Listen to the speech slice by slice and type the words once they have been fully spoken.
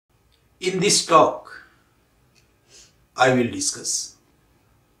In this talk, I will discuss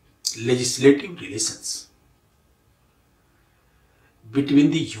legislative relations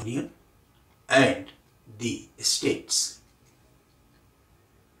between the Union and the states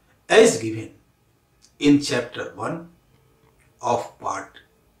as given in Chapter 1 of Part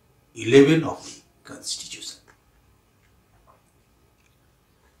 11 of the Constitution.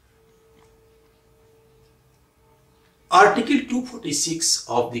 Article 246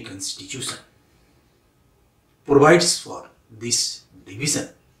 of the Constitution provides for this division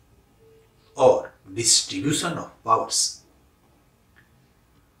or distribution of powers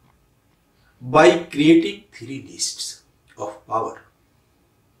by creating three lists of power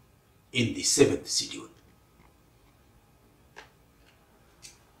in the 7th schedule.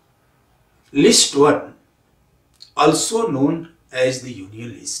 List 1, also known as the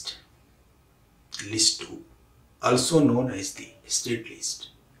Union list, List 2, also known as the State list,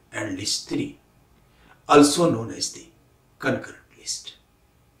 and List 3, also known as the concurrent list.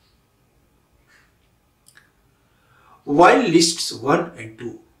 While Lists 1 and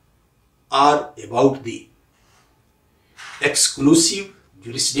 2 are about the exclusive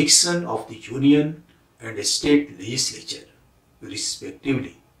jurisdiction of the Union and State legislature,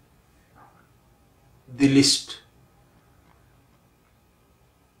 respectively, the List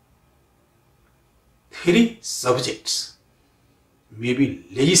 3 subjects may be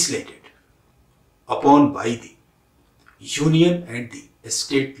legislated upon by the Union and the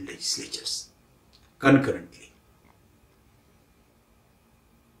State legislatures concurrently.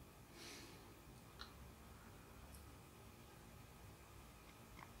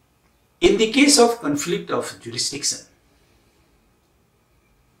 In the case of conflict of jurisdiction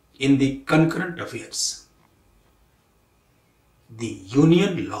in the concurrent affairs, the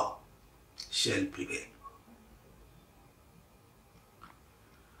Union law shall prevail.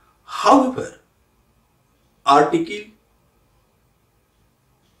 However, Article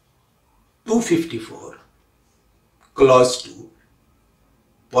 254, Clause 2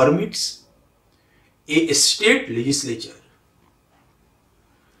 permits a state legislature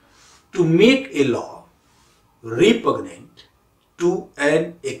to make a law repugnant to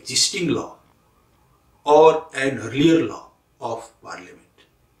an existing law or an earlier law of Parliament,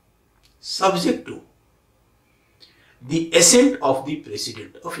 subject to the assent of the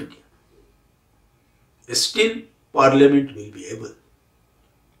President of India. Still, Parliament will be able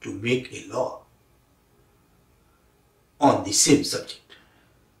to make a law on the same subject,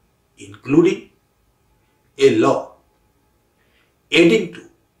 including a law adding to,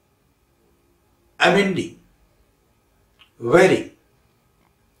 amending, varying,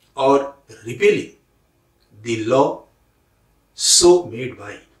 or repealing the law so made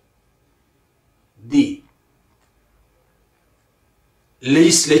by the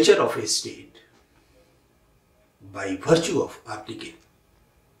legislature of a state by virtue of Article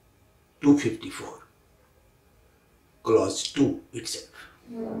 254, Clause 2 itself.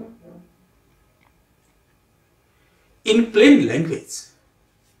 In plain language,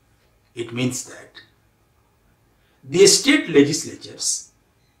 it means that the state legislatures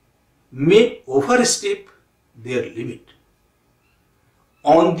may overstep their limit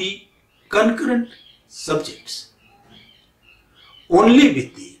on the concurrent subjects only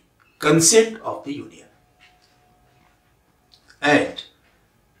with the consent of the Union. And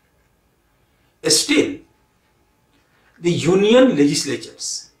still, the Union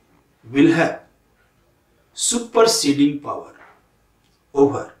legislatures will have superseding power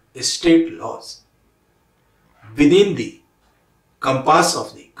over state laws within the compass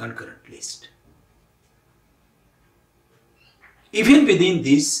of the concurrent list. Even within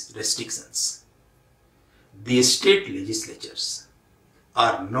these restrictions, the state legislatures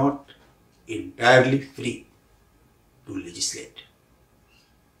are not entirely free to legislate.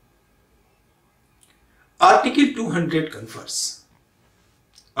 Article 200 confers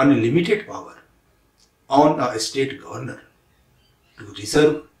unlimited power on a state governor to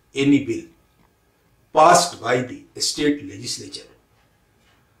reserve any bill passed by the state legislature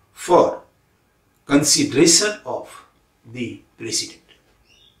for consideration of the President.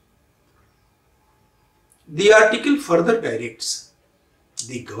 The article further directs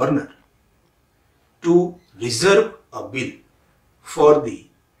the governor to reserve a bill for the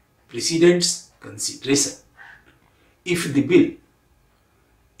President's consideration if the bill,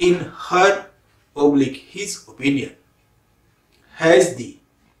 in her/his opinion, has the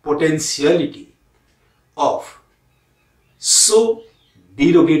potentiality of so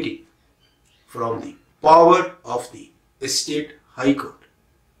derogating from the power of the State High Court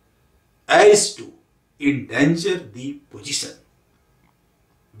as to endanger the position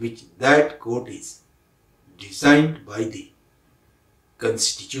which that court is designed by the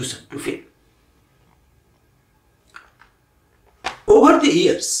Constitution to fill. Over the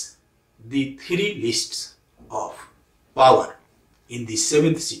years, the three lists of power in the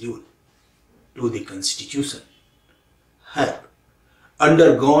 7th schedule to the Constitution have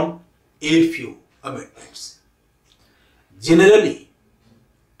undergone a few amendments, generally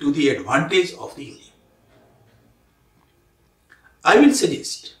to the advantage of the Union. I will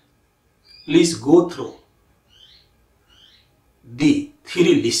suggest please go through the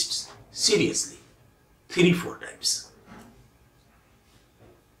three lists seriously 3-4 times.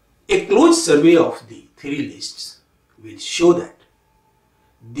 A close survey of the three lists will show that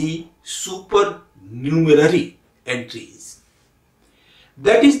the supernumerary entries,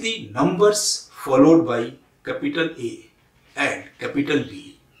 that is the numbers followed by capital A and capital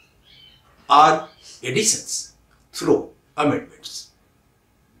B, are additions through amendments.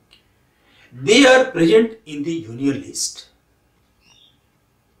 They are present in the Union list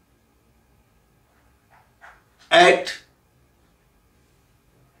at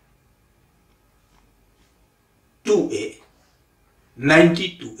 2A,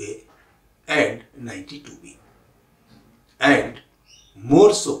 92A and 92B, and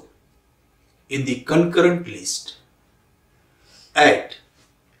more so in the concurrent list at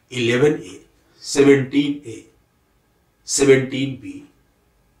 11A, 17A, 17B,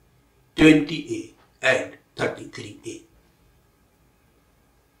 20A and 33A.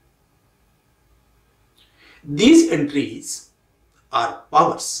 These entries are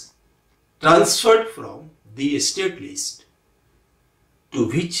powers transferred from the state list to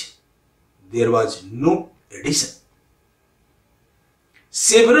which there was no addition.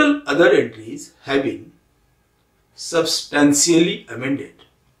 Several other entries have been substantially amended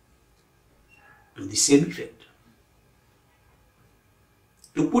to the same effect.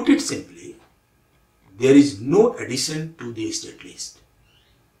 To put it simply, there is no addition to the state list.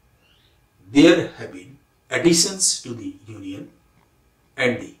 There have been additions to the Union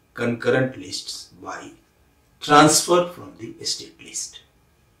and the concurrent lists by transfer from the state list.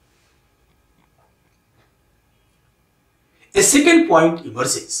 A second point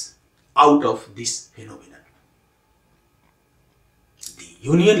emerges out of this phenomenon. The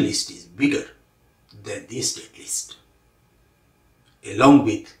Union list is bigger than the state list, along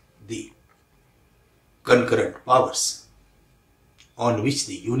with the concurrent powers on which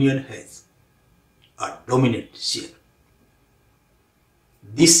the Union has a dominant share.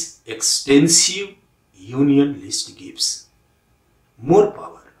 This extensive Union list gives more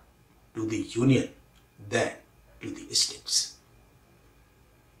power to the Union than to the states.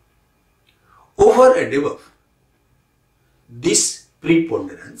 Over and above this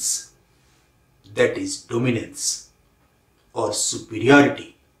preponderance, that is dominance or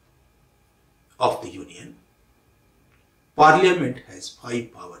superiority of the Union, Parliament has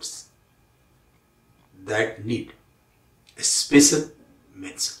 5 powers that need a special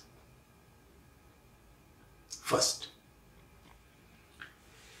mention. First,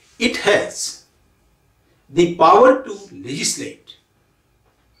 it has the power to legislate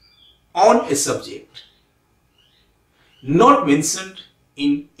on a subject not mentioned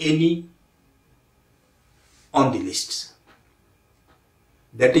in any on the lists.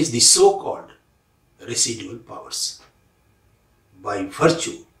 That is the so-called residual powers by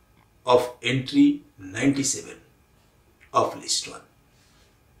virtue of entry 97 of list 1.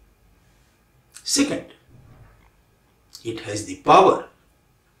 Second, it has the power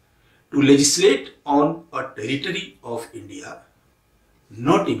to legislate on a territory of India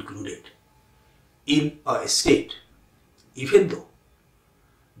not included in a state, even though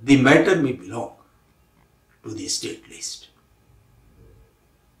the matter may belong to the state list.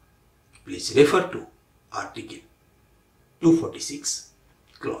 Please refer to Article 246,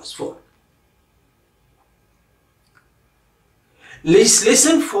 Clause 4.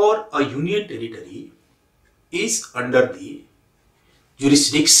 Legislation for a union territory is under the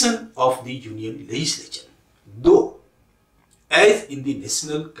jurisdiction of the Union legislature, though as in the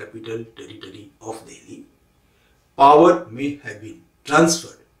National Capital Territory of Delhi, power may have been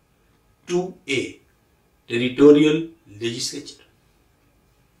transferred to a territorial legislature.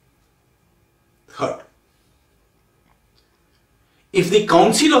 Third, if the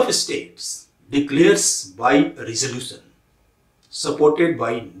Council of States declares by a resolution supported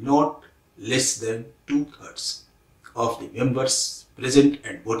by not less than 2/3 of the members present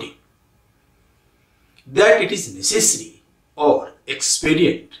and voting that it is necessary or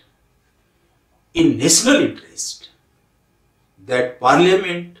expedient in national interest that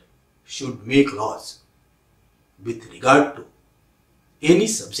Parliament should make laws with regard to any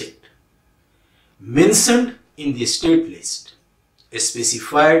subject mentioned in the state list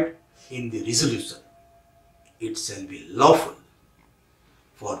specified in the resolution, it shall be lawful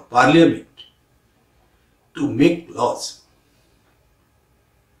for Parliament to make laws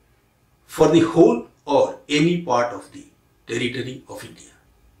for the whole or any part of the territory of India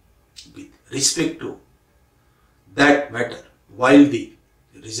with respect to that matter while the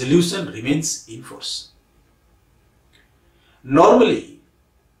resolution remains in force. Normally,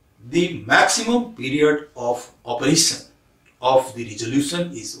 the maximum period of operation of the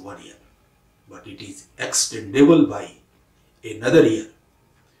resolution is 1 year, but it is extendable by another year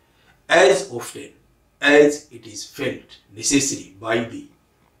as often as it is felt necessary by the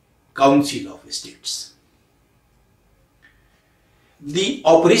Council of States. The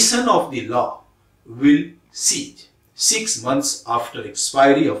operation of the law will cease 6 months after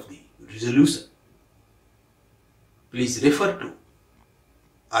expiry of the resolution. Please refer to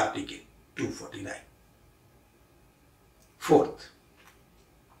Article 249. Fourth,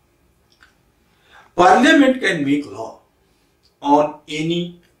 Parliament can make law on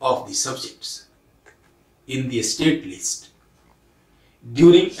any of the subjects in the state list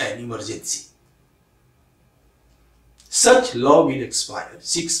during an emergency. Such law will expire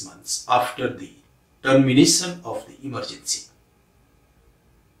 6 months after the termination of the emergency.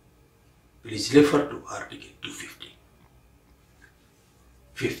 Please refer to Article 250.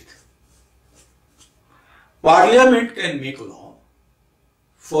 Fifth, Parliament can make law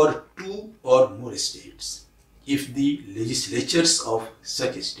for 2 or more states if the legislatures of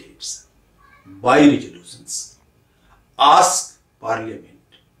such states by resolutions ask Parliament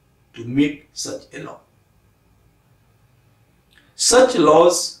to make such a law. Such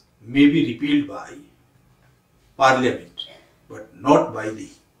laws may be repealed by Parliament but not by the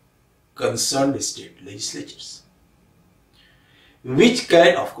concerned state legislatures, which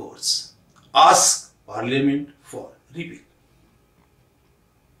can of course ask Parliament for repeal.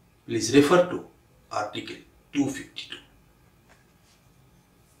 Please refer to Article 252.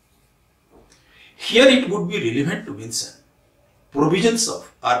 Here it would be relevant to mention provisions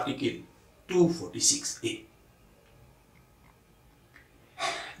of Article 246A.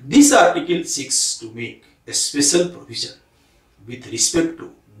 This article seeks to make a special provision with respect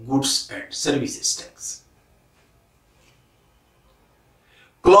to goods and services tax.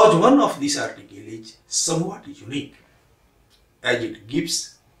 Clause 1 of this article is somewhat unique as it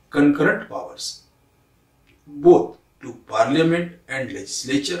gives concurrent powers both to Parliament and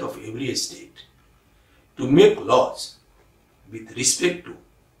legislature of every state to make laws with respect to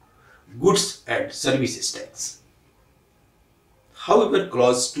goods and services tax. However,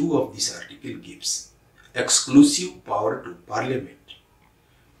 clause 2 of this article gives exclusive power to Parliament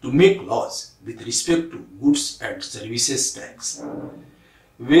to make laws with respect to goods and services tax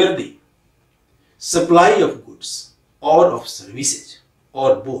where the supply of goods or of services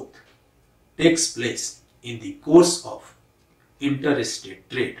or both takes place in the course of interstate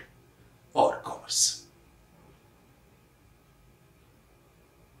trade or commerce.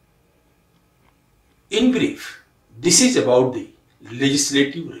 In brief, this is about the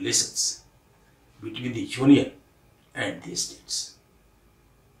legislative relations between the Union and the states.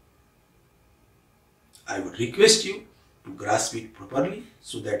 I would request you to grasp it properly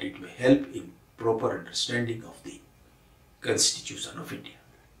so that it may help in proper understanding of the Constitution of India.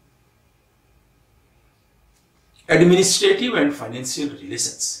 Administrative and financial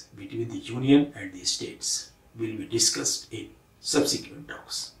relations between the Union and the states will be discussed in subsequent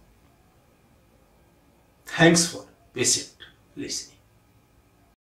talks. Thanks for patient listening.